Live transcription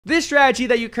This strategy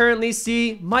that you currently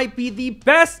see might be the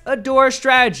best Adora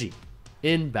strategy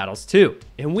in Battles 2.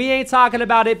 And we ain't talking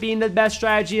about it being the best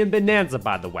strategy in Bonanza,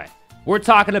 by the way. We're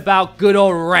talking about good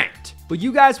old ranked. But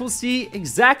you guys will see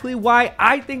exactly why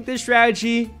I think this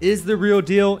strategy is the real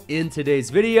deal in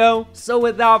today's video. So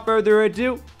without further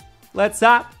ado, let's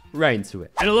hop right into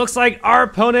it. And it looks like our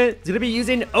opponent is going to be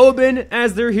using Oben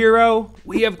as their hero.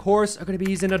 We, of course, are going to be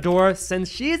using Adora since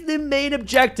she's the main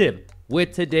objective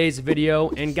with today's video.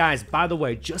 And guys, by the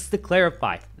way, just to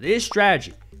clarify, this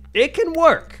strategy, it can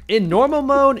work in normal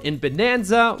mode, in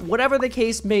Bonanza, whatever the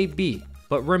case may be.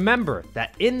 But remember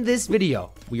that in this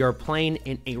video, we are playing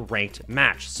in a ranked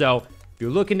match. So if you're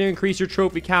looking to increase your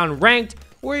trophy count in ranked,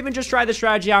 or even just try the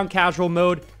strategy out in casual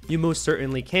mode, you most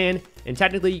certainly can. And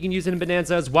technically you can use it in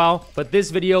Bonanza as well. But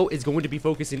this video is going to be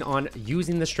focusing on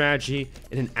using the strategy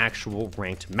in an actual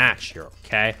ranked match here,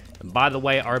 okay? And by the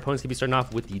way, our opponent's gonna be starting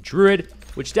off with the Druid,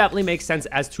 which definitely makes sense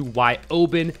as to why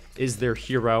Oben is their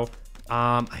hero.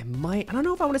 I don't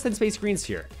know if I want to send Space Greens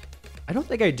here. I don't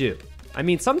think I do. I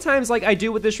mean, sometimes like I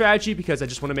do with this strategy because I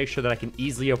just want to make sure that I can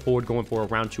easily afford going for a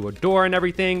round 2 Adora and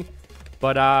everything.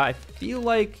 But I feel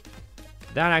like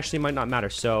that actually might not matter.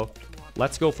 So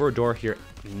let's go for Adora here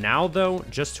now, though,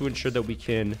 just to ensure that we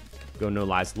can go no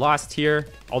lives lost here.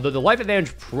 Although the life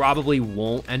advantage probably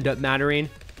won't end up mattering.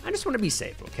 I just want to be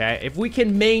safe, okay? If we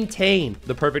can maintain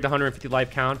the perfect 150 life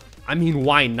count, I mean,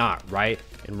 why not, right?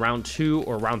 In round 2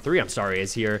 or round 3, I'm sorry,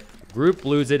 is here. Group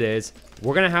Blues it is.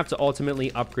 We're going to have to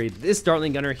ultimately upgrade this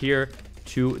Dartling Gunner here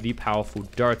to the powerful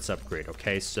darts upgrade,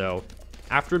 okay? So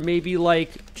after maybe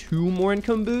like 2 more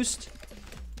income boost,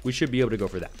 we should be able to go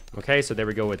for that. Okay, so there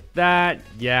we go with that.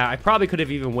 Yeah, I probably could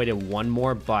have even waited 1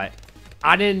 more, but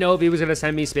I didn't know if he was going to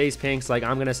send me Space Pinks. Like,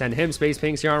 I'm going to send him Space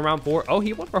Pinks here on round 4. Oh,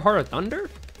 he went for Heart of Thunder?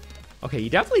 Okay, he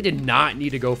definitely did not need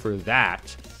to go for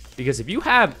that. Because if you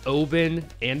have Oben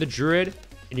and the Druid,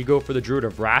 and you go for the Druid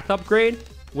of Wrath upgrade,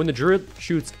 when the Druid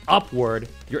shoots upward,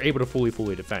 you're able to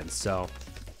fully defend. So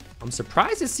I'm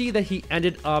surprised to see that he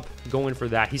ended up going for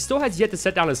that. He still has yet to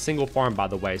set down a single farm, by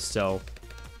the way. So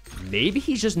maybe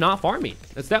he's just not farming.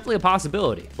 That's definitely a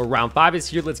possibility. But round 5 is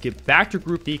here. Let's get back to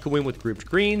group ecoing with grouped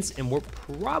greens. And we're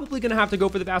probably going to have to go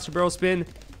for the Bastard Barrel Spin.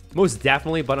 Most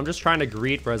definitely. But I'm just trying to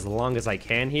greed for as long as I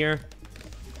can here.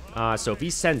 So if he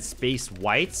sends space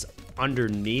whites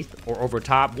underneath or over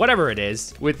top, whatever it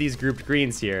is, with these grouped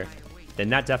greens here, then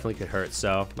that definitely could hurt.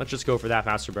 So let's just go for that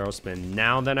faster barrel spin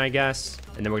now then, I guess.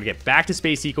 And then we're gonna get back to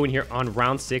space eco in here on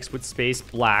round 6 with space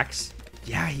blacks.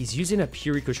 Yeah, he's using a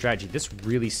pure eco strategy. This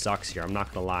really sucks here, I'm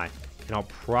not gonna lie. And I'll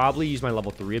probably use my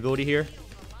level 3 ability here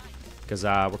because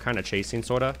we're kind of chasing,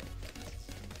 sorta.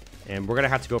 And we're gonna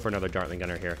have to go for another Dartling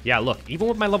Gunner here. Yeah, look, even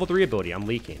with my level 3 ability, I'm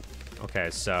leaking. Okay,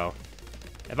 so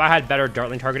if I had better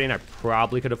Dartling targeting, I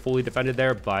probably could have fully defended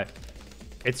there, but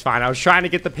it's fine. I was trying to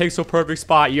get the pixel perfect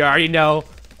spot, you already know,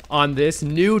 on this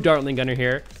new Dartling Gunner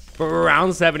here. But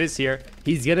round 7 is here.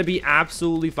 He's going to be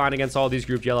absolutely fine against all these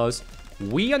grouped yellows.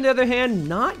 We, on the other hand,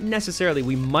 not necessarily.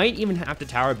 We might even have to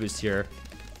tower boost here,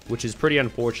 which is pretty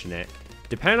unfortunate,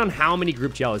 depending on how many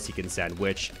grouped yellows he can send,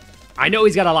 which I know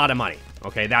he's got a lot of money.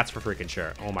 Okay, that's for freaking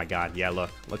sure. Oh my god. Yeah,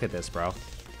 look at this, bro.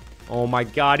 Oh my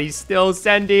god, he's still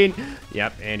sending.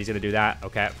 Yep, and he's going to do that.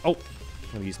 Okay. Oh,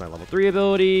 I'm going to use my level 3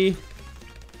 ability.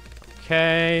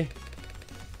 Okay,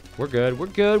 we're good, we're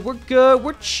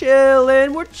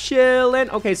chilling.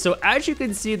 Okay, so as you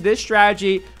can see, this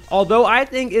strategy, although I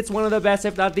think it's one of the best,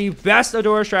 if not the best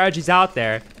Adora strategies out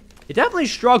there, it definitely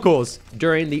struggles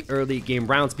during the early game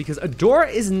rounds because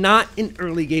Adora is not an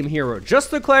early game hero. Just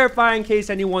to clarify, in case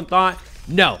anyone thought,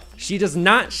 no, she does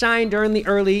not shine during the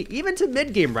early, even to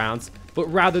mid game rounds,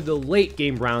 but rather the late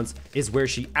game rounds is where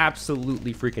she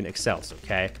absolutely freaking excels,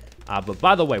 okay? But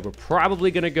by the way, we're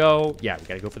probably going to go, yeah, we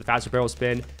got to go for the faster barrel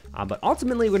spin. But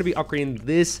ultimately, we're going to be upgrading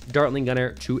this Dartling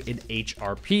Gunner to an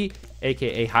HRP,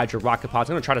 aka Hydra Rocket Pods.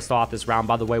 I'm going to try to stall off this round,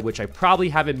 by the way, which I probably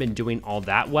haven't been doing all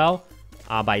that well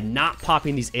by not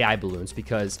popping these AI balloons,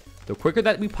 because the quicker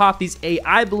that we pop these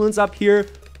AI balloons up here,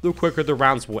 the quicker the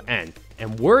rounds will end.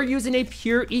 And we're using a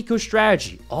pure eco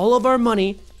strategy. All of our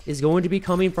money is going to be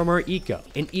coming from our eco,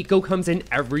 and eco comes in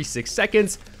every 6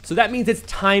 seconds, so that means it's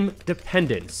time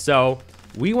dependent. So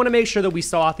we want to make sure that we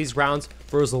stall off these rounds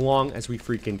for as long as we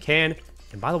freaking can.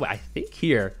 And by the way, I think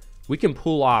here we can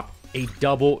pull off a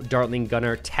double Dartling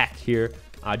Gunner tech here,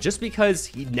 just because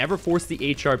he never forced the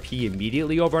HRP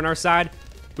immediately over on our side,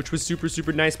 which was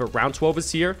super nice. But round 12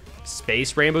 is here.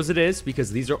 Space Rainbows it is,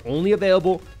 because these are only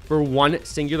available for 1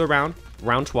 singular round.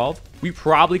 Round 12. We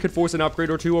probably could force an upgrade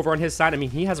or 2 over on his side. I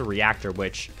mean, he has a reactor,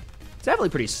 which is definitely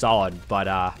pretty solid, but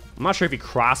I'm I'm not sure if he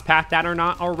cross-pathed that or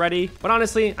not already, but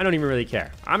honestly, I don't even really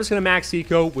care. I'm just going to max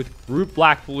eco with group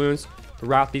black balloons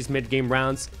throughout these mid-game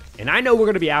rounds. And I know we're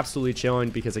going to be absolutely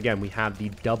chilling because, again, we have the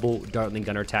double Dartling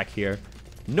Gunner attack here.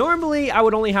 Normally, I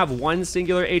would only have one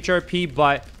singular HRP,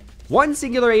 but one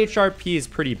singular HRP is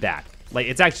pretty bad. Like,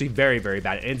 it's actually very, very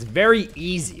bad. And it's very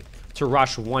easy to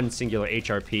rush one singular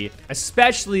HRP,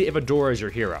 especially if Adora is your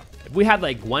hero. If we had,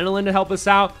 like, Gwendolyn to help us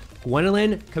out,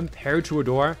 Gwendolyn, compared to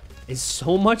Adora, is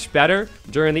so much better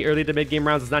during the early to mid game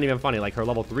rounds. It's not even funny. Like, her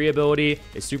level 3 ability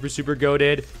is super, super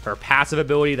goated. Her passive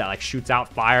ability that, like, shoots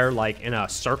out fire, like, in a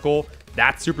circle,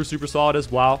 that's super, super solid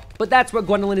as well. But that's what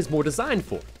Gwendolyn is more designed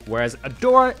for, whereas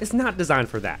Adora is not designed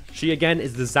for that. She, again,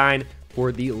 is designed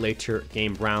for the later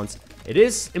game rounds. It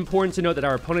is important to note that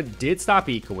our opponent did stop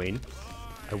ecoing.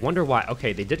 I wonder why.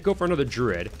 Okay, they did go for another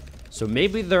Druid. So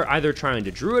maybe they're either trying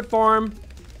to Druid farm,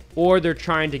 or they're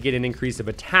trying to get an increase of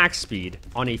attack speed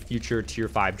on a future tier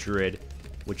 5 Druid,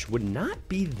 which would not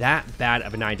be that bad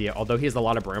of an idea, although he has a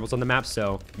lot of brambles on the map,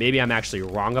 so maybe I'm actually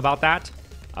wrong about that.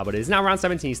 But it is now round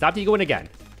 17. He stopped egoing again.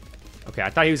 Okay, I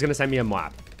thought he was going to send me a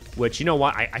Moab, which, you know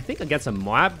what? I think against a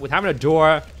Moab, with having a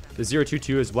Adora, the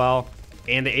 022 as well,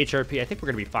 and the HRP, I think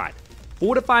we're going to be fine.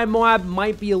 Fortify Moab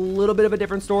might be a little bit of a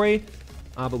different story,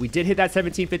 but we did hit that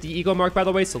 1750 ego mark, by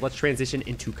the way, so let's transition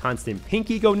into constant pink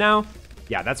ego now.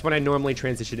 Yeah, that's when I normally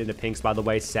transition into pinks, by the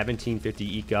way,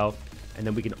 1750 eco. And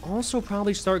then we can also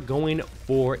probably start going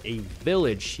for a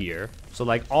village here. So,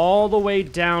 like, all the way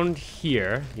down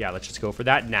here. Yeah, let's just go for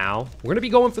that now. We're going to be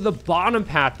going for the bottom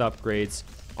path upgrades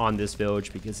on this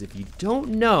village, because if you don't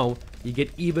know, you get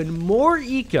even more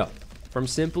eco from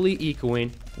simply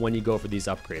ecoing when you go for these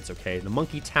upgrades, okay? The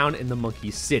Monkey Town and the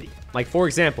Monkey City. Like, for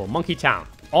example, Monkey Town.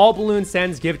 All balloon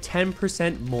sends give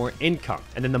 10% more income.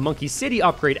 And then the Monkey City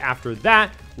upgrade after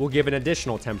that will give an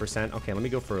additional 10%. Okay, let me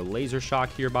go for a laser shock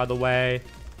here, by the way.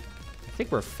 I think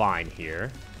we're fine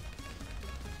here.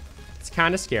 It's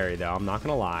kind of scary, though. I'm not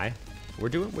going to lie. We're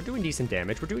doing decent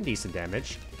damage. We're doing decent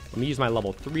damage. Let me use my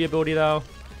level 3 ability, though.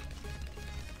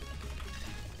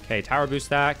 Okay, tower boost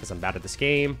that, because I'm bad at this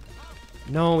game.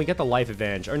 No, we get the life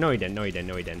advantage. Or no, he didn't. No, he didn't.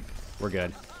 No, he didn't. We're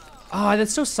good. Oh, that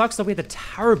so sucks that we had the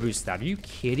tower boost that. Are you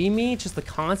kidding me? Just the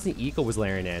constant eco was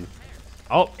layering in.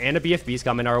 Oh, and a BFB's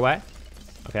coming our way.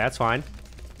 Okay, that's fine.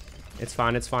 It's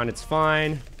fine, it's fine, it's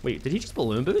fine. Wait, did he just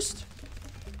balloon boost?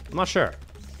 I'm not sure.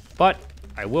 But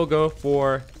I will go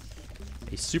for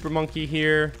a super monkey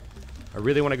here. I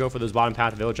really want to go for those bottom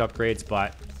path village upgrades,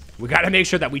 but we got to make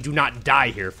sure that we do not die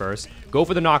here first. Go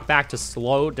for the knockback to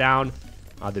slow down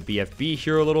the BFB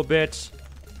here a little bit,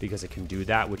 because it can do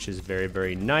that, which is very,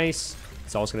 very nice.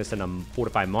 It's also going to send a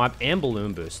fortified mob and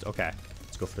balloon boost. Okay,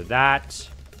 let's go for that.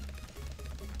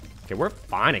 Okay, we're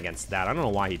fine against that. I don't know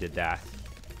why he did that.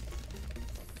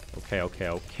 Okay, okay,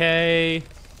 okay.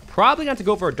 Probably got to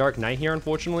go for a Dark Knight here,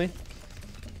 unfortunately.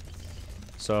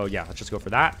 So, yeah, let's just go for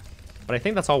that. But I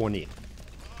think that's all we'll need.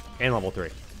 And level 3.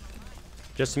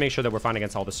 Just to make sure that we're fine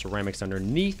against all the ceramics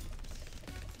underneath.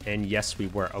 And yes, we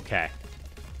were. Okay.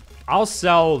 I'll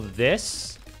sell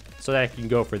this so that I can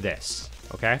go for this.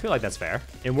 Okay, I feel like that's fair.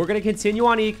 And we're going to continue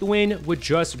on ecoing with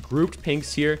just grouped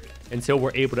pinks here until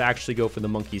we're able to actually go for the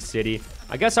Monkey City.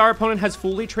 I guess our opponent has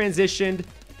fully transitioned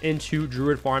into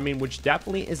Druid farming, which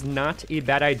definitely is not a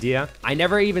bad idea. I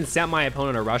never even sent my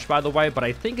opponent a rush, by the way, but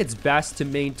I think it's best to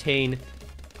maintain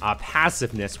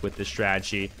passiveness with this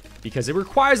strategy, because it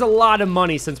requires a lot of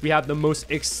money since we have the most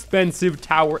expensive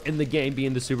tower in the game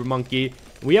being the Super Monkey.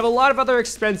 We have a lot of other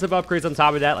expensive upgrades on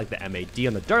top of that, like the MAD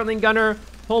on the Dartling Gunner,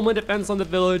 Homeland Defense on the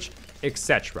Village,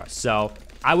 etc. So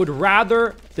I would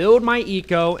rather build my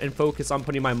eco and focus on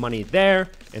putting my money there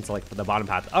into like the bottom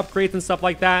path upgrades and stuff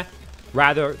like that,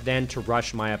 rather than to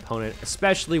rush my opponent,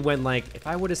 especially when, like, if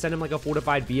I would have sent him like a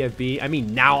fortified BFB, I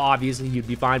mean, now obviously he'd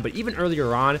be fine, but even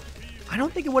earlier on, I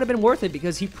don't think it would have been worth it,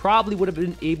 because he probably would have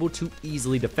been able to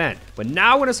easily defend. But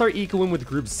now we're going to start ecoing with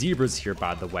group zebras here,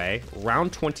 by the way.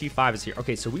 Round 25 is here.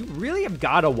 Okay, so we really have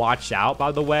got to watch out,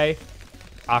 by the way,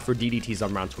 for DDTs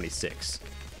on round 26.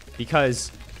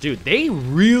 Because, dude, they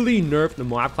really nerfed the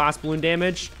Moab class balloon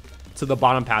damage to the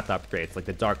bottom path upgrades, like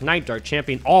the Dark Knight, Dark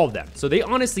Champion, all of them. So they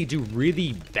honestly do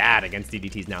really bad against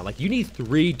DDTs now. Like, you need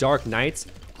 3 Dark Knights,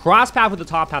 cross path with the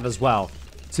top path as well,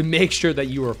 to make sure that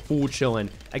you are full chilling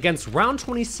against round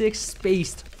 26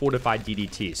 spaced fortified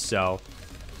DDTs. So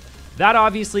that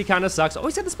obviously kind of sucks. Oh,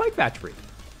 he's got the Spike Factory.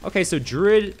 Okay, so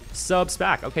Druid sub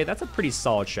SPAC. Okay, that's a pretty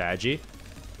solid strategy.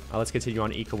 Let's continue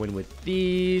on ecoing with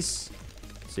these.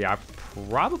 So yeah,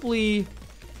 probably,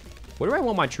 where do I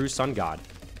want my True Sun God?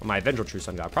 Or my Eventual True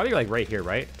Sun God? Probably like right here,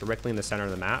 right? Directly in the center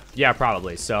of the map. Yeah,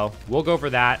 probably. So we'll go for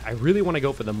that. I really want to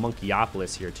go for the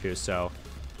Monkeyopolis here too. So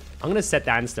I'm going to set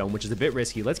that in stone, which is a bit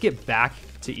risky. Let's get back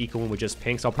to ecoing with just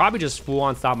pink. So I'll probably just full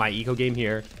on stop my eco game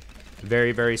here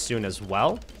very, very soon as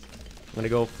well. I'm going to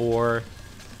go for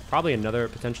probably another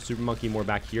potential super monkey more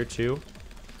back here too.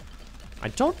 I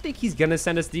don't think he's going to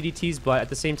send us DDTs, but at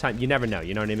the same time, you never know.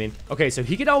 You know what I mean? Okay, so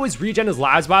he could always regen his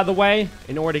lives, by the way,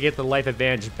 in order to get the life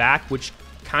advantage back, which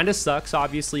kind of sucks,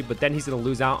 obviously, but then he's going to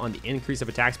lose out on the increase of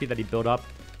attack speed that he built up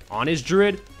on his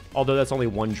druid, although that's only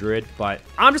one druid. But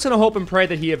I'm just going to hope and pray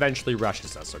that he eventually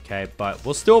rushes us, okay? But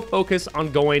we'll still focus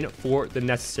on going for the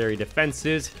necessary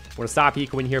defenses. We're going to stop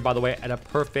ecoing here, by the way, at a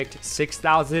perfect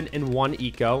 6,001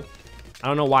 eco. I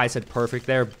don't know why I said perfect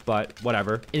there, but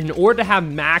whatever. In order to have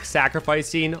max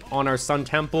sacrificing on our Sun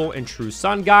Temple and True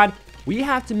Sun God, we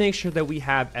have to make sure that we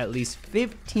have at least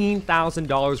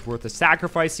 $15,000 worth of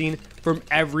sacrificing from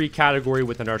every category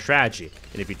within our strategy.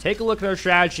 And if you take a look at our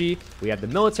strategy, we have the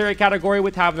military category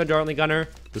with having the Dartling Gunner,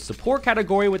 the support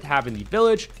category with having the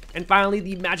village, and finally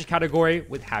the magic category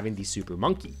with having the super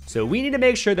monkey. So we need to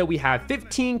make sure that we have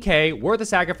 15K worth of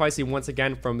sacrificing once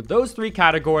again from those three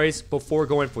categories before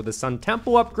going for the Sun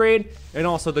Temple upgrade and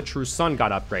also the True Sun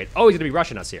God upgrade. Oh, he's gonna be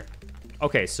rushing us here.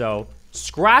 Okay, so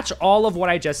scratch all of what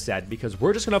I just said because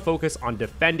we're just gonna focus on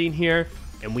defending here,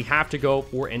 and we have to go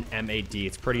for an MAD.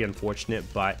 It's pretty unfortunate,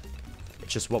 but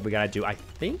it's just what we gotta do. I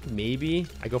think maybe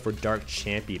I go for Dark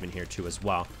Champ even here too as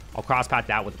well. I'll cross path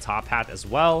that with the top path as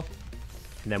well.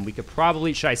 And then we could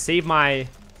probably, should I save my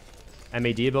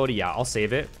MAD ability? Yeah, I'll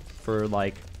save it for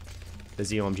like the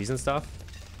ZOMGs and stuff.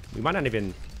 We might not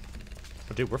even,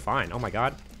 oh, dude, we're fine. Oh my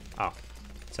God. Oh,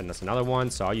 send us another one.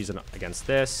 So I'll use it against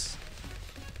this.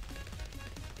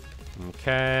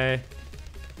 Okay.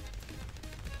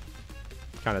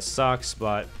 Kind of sucks,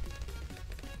 but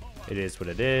it is what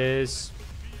it is.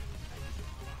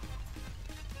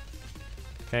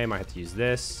 Okay, might have to use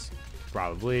this.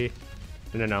 Probably.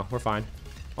 No, we're fine.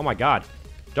 Oh my God.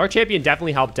 Dark Champion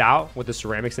definitely helped out with the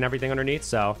ceramics and everything underneath,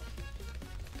 so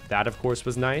that, of course,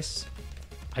 was nice.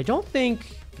 I don't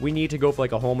think we need to go for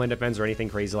like a homeland defense or anything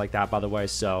crazy like that, by the way,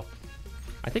 so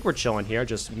I think we're chilling here.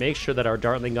 Just make sure that our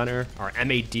Dartling Gunner, our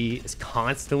MAD, is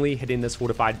constantly hitting this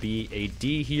fortified BAD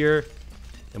here.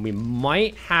 And we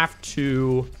might have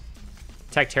to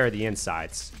Tech Terror the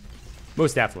insides.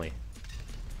 Most definitely.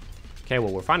 Okay,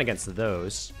 well, we're fine against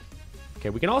those. Okay,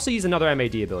 we can also use another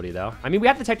MAD ability, though. I mean, we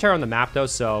have the Tech Terror on the map, though,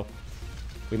 so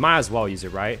we might as well use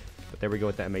it, right? But there we go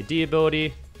with the MAD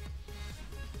ability.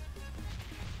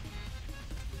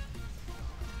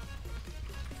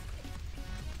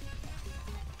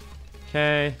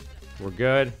 Okay, we're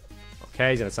good.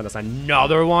 Okay, he's gonna send us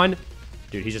another one.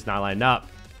 Dude, he's just not lining up.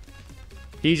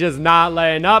 He's just not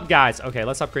laying up, guys. Okay,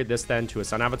 let's upgrade this then to a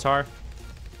Sun Avatar.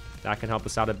 That can help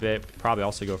us out a bit. Probably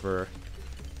also go for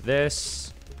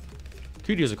this.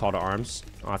 Could use a Call to Arms.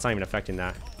 Oh, it's not even affecting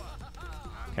that.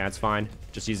 Okay, that's fine.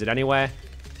 Just use it anyway.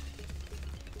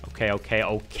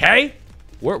 Okay.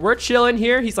 We're chilling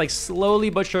here. He's like slowly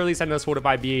but surely sending us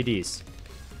fortified BADs.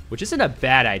 Which isn't a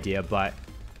bad idea, but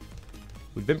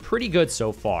we've been pretty good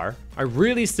so far. I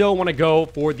really still want to go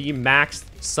for the maxed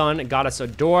Sun Goddess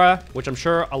Adora, which I'm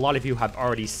sure a lot of you have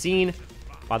already seen.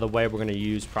 By the way, we're going to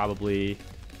use probably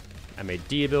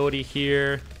MAD ability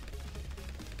here.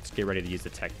 Let's get ready to use the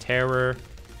Tech Terror.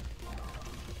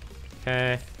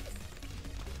 Okay.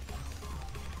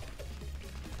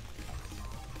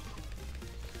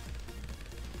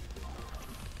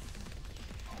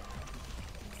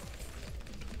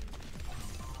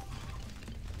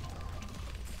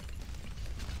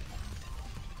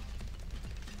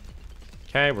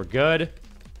 Okay, we're good.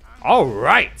 All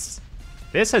right.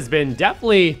 This has been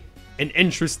definitely an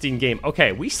interesting game.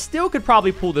 Okay, we still could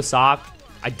probably pull this off.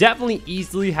 I definitely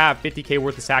easily have 50K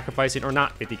worth of sacrificing, or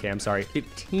not 50K, I'm sorry,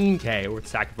 15K worth of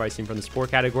sacrificing from the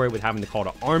sport category with having the Call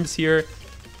to Arms here.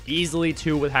 Easily,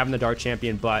 too, with having the Dark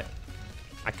Champion, but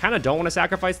I kind of don't want to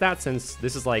sacrifice that since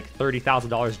this is like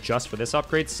 $30,000 just for this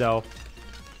upgrade, so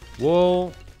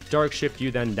we'll Dark Shift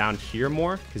you then down here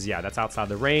more, because yeah, that's outside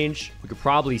the range. We could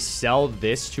probably sell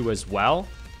this too as well.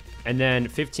 And then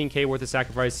 15K worth of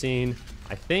sacrificing.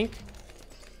 I think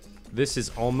this is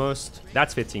almost,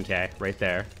 that's 15K right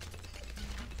there.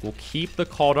 We'll keep the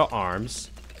Call to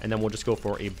Arms, and then we'll just go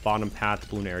for a bottom path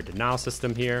Bloon Area Denial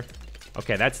system here.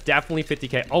 Okay, that's definitely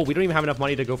 50K. Oh, we don't even have enough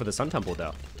money to go for the Sun Temple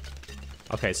though.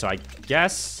 Okay, so I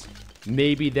guess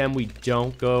maybe then we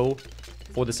don't go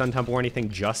for the Sun Temple or anything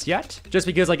just yet. Just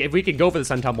because, like, if we could go for the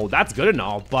Sun Temple, that's good and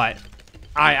all, but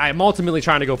I'm ultimately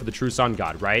trying to go for the True Sun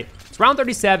God, right? It's round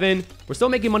 37. We're still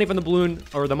making money from the Bloon,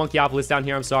 or the Monkeyopolis down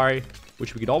here, I'm sorry,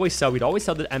 which we could always sell. We'd always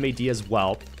sell the MAD as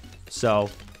well. So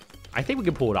I think we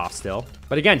can pull it off still.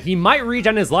 But again, he might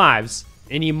regen his lives,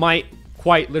 and he might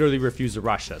quite literally refuse to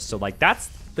rush us. So like that's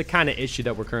the kind of issue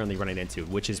that we're currently running into,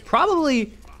 which is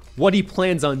probably what he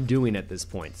plans on doing at this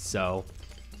point. So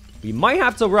we might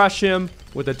have to rush him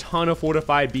with a ton of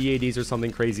fortified BADs or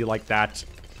something crazy like that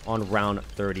on round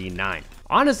 39.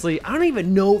 Honestly, I don't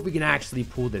even know if we can actually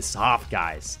pull this off,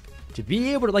 guys. To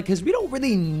be able to, like, because we don't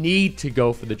really need to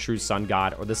go for the true sun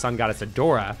god or the sun goddess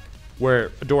Adora, where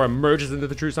Adora merges into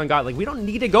the true sun god. Like, we don't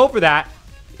need to go for that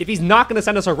if he's not going to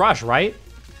send us a rush, right?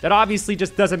 That obviously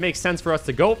just doesn't make sense for us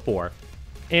to go for.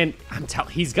 And I'm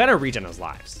telling, he's going to regen his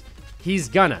lives. He's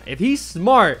gonna. If he's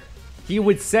smart, he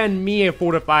would send me a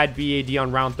fortified BAD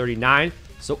on round 39.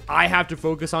 So I have to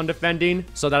focus on defending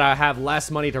so that I have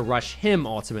less money to rush him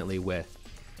ultimately with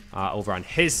over on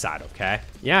his side, okay?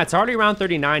 Yeah, it's already round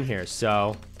 39 here.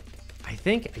 So I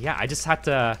think, yeah, I just have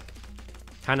to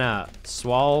kind of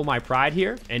swallow my pride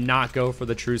here and not go for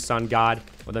the true sun god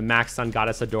or the max sun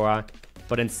goddess Adora,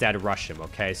 but instead rush him,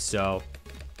 okay? So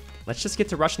let's just get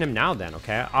to rushing him now then,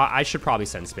 okay? I should probably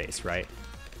send space, right?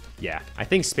 Yeah, I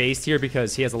think space here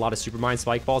because he has a lot of Supermind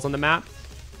spike balls on the map.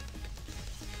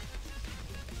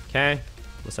 Okay,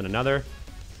 we'll send another.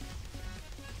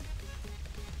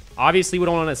 Obviously, we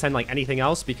don't want to send like anything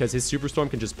else because his Superstorm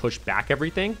can just push back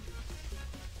everything.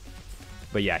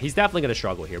 But yeah, he's definitely going to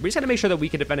struggle here. We just got to make sure that we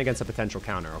can defend against a potential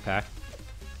counter, okay?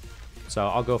 So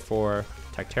I'll go for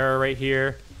Tech Terror right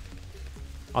here.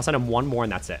 I'll send him one more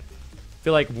and that's it. I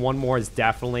feel like one more is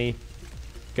definitely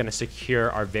going to secure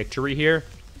our victory here.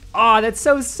 Oh, that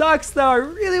so sucks, though. I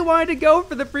really wanted to go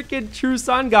for the freaking true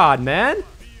sun god, man.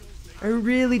 I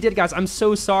really did, guys. I'm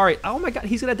so sorry. Oh, my God.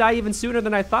 He's going to die even sooner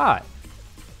than I thought.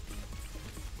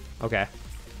 Okay.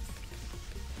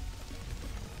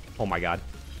 Oh, my God.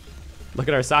 Look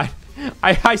at our side.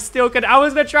 I still could. I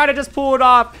was going to try to just pull it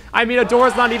off. I mean,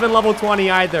 Adora's not even level 20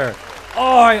 either.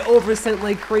 Oh, I oversent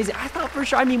like crazy. I thought for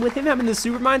sure. I mean, with him having the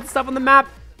Supermind and stuff on the map.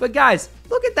 But, guys,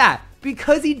 look at that.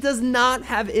 Because he does not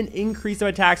have an increase of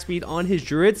attack speed on his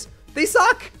druids, they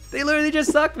suck. They literally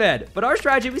just suck, man. But our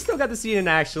strategy, we still got to see it in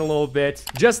action a little bit.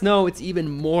 Just know it's even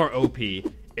more OP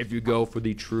if you go for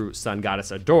the true sun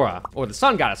goddess Adora, or the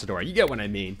sun goddess Adora. You get what I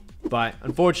mean. But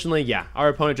unfortunately, yeah, our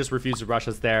opponent just refused to rush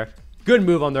us there. Good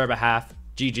move on their behalf.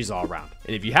 GG's all around.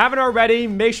 And if you haven't already,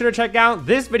 make sure to check out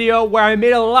this video where I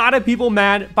made a lot of people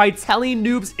mad by telling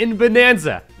noobs in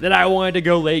Bonanza that I wanted to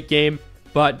go late game.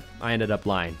 But I ended up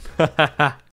lying.